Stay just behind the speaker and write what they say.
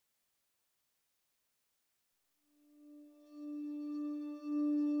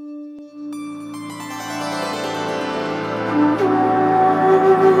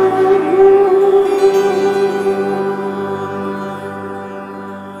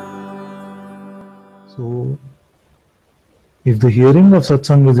So, if the hearing of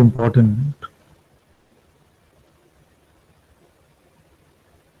satsang is important,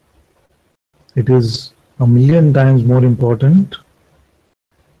 it is a million times more important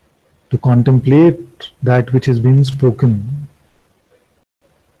to contemplate that which has been spoken.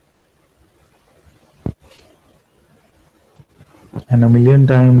 And a million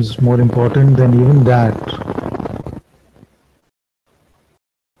times more important than even that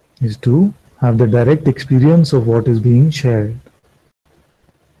is to have the direct experience of what is being shared.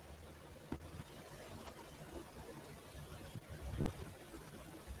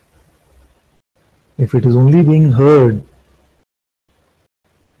 If it is only being heard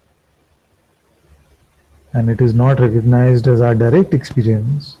and it is not recognized as our direct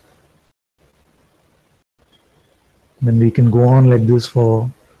experience, then we can go on like this for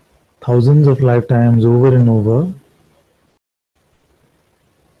thousands of lifetimes over and over.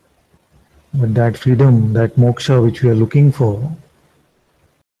 But that freedom, that moksha which we are looking for,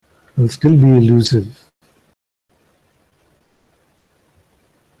 will still be elusive.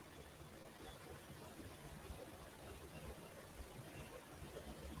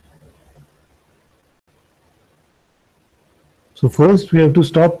 So first we have to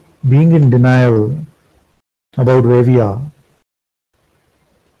stop being in denial about where we are.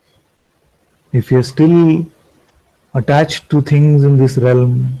 If we are still attached to things in this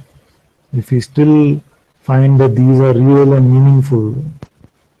realm, if we still find that these are real and meaningful,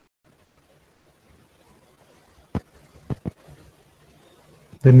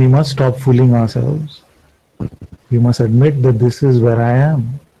 then we must stop fooling ourselves. We must admit that this is where I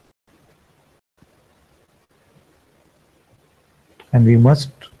am. And we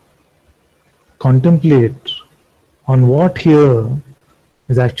must contemplate on what here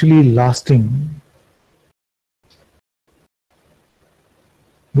is actually lasting.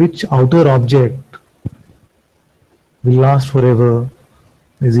 Which outer object will last forever,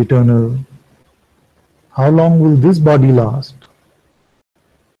 is eternal? How long will this body last?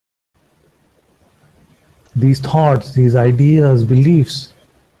 These thoughts, these ideas, beliefs,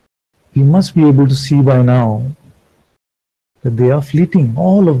 we must be able to see by now that they are fleeting.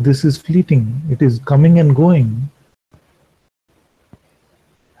 All of this is fleeting. It is coming and going.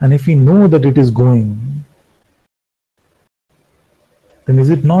 And if we know that it is going, then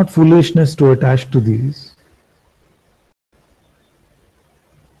is it not foolishness to attach to these?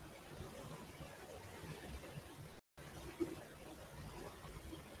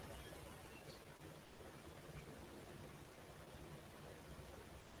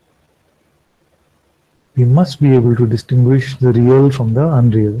 We must be able to distinguish the real from the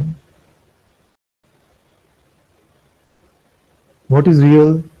unreal. What is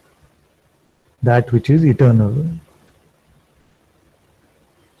real? That which is eternal.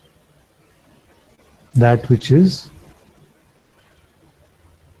 That which is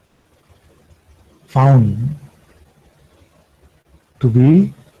found to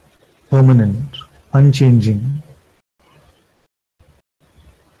be permanent, unchanging.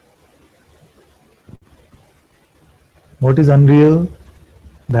 What is unreal?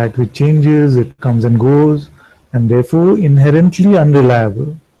 That which changes, it comes and goes, and therefore inherently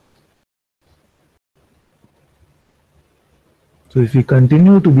unreliable. So if we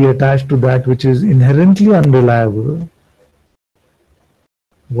continue to be attached to that which is inherently unreliable,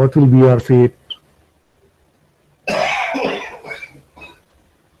 what will be our fate?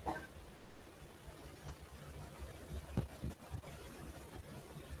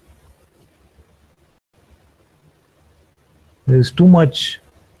 There is too much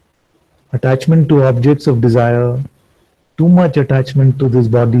attachment to objects of desire, too much attachment to this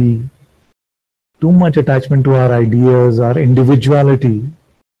body, too much attachment to our ideas, our individuality.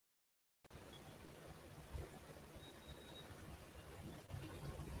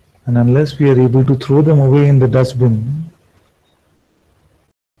 And unless we are able to throw them away in the dustbin,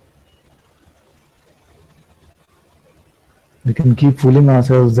 we can keep fooling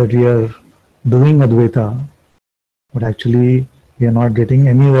ourselves that we are doing Advaita, but actually we are not getting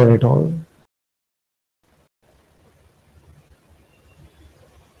anywhere at all.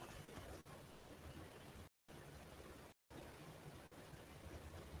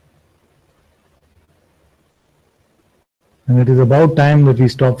 And it is about time that we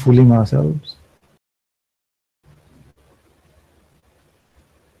stop fooling ourselves.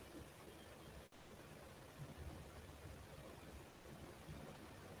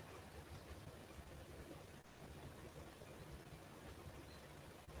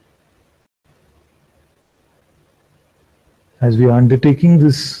 As we are undertaking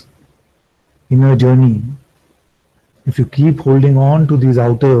this inner journey, if you keep holding on to these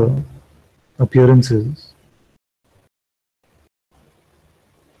outer appearances.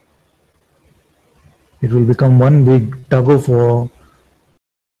 It will become one big tug of war,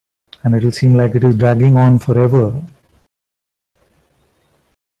 and it will seem like it is dragging on forever.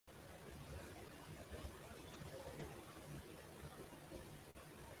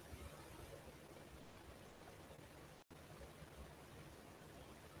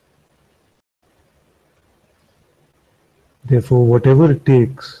 Therefore, whatever it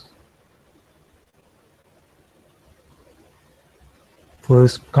takes,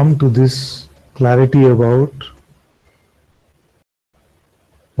 first come to this clarity about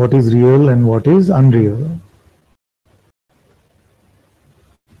what is real and what is unreal.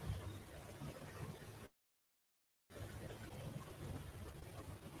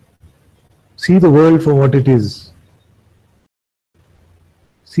 See the world for what it is.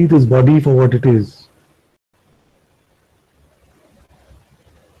 See this body for what it is.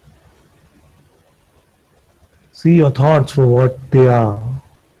 See your thoughts for what they are.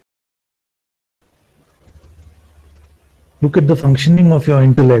 Look at the functioning of your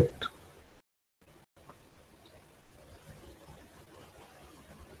intellect.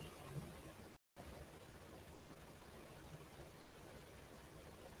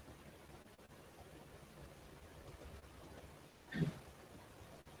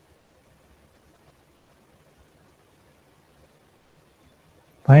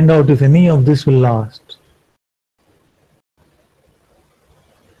 Find out if any of this will last.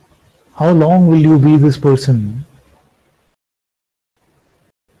 How long will you be this person?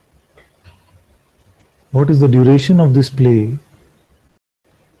 What is the duration of this play?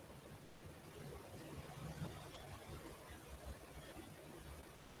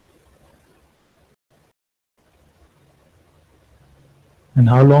 And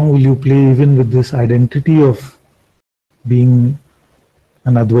how long will you play even with this identity of being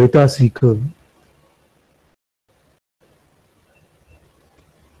an Advaita seeker?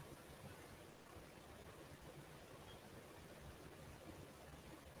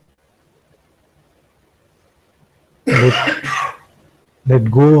 Let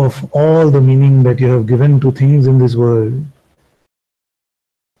go of all the meaning that you have given to things in this world.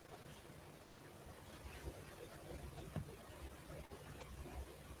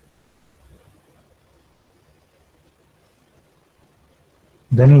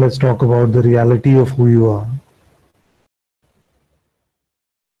 Then let's talk about the reality of who you are.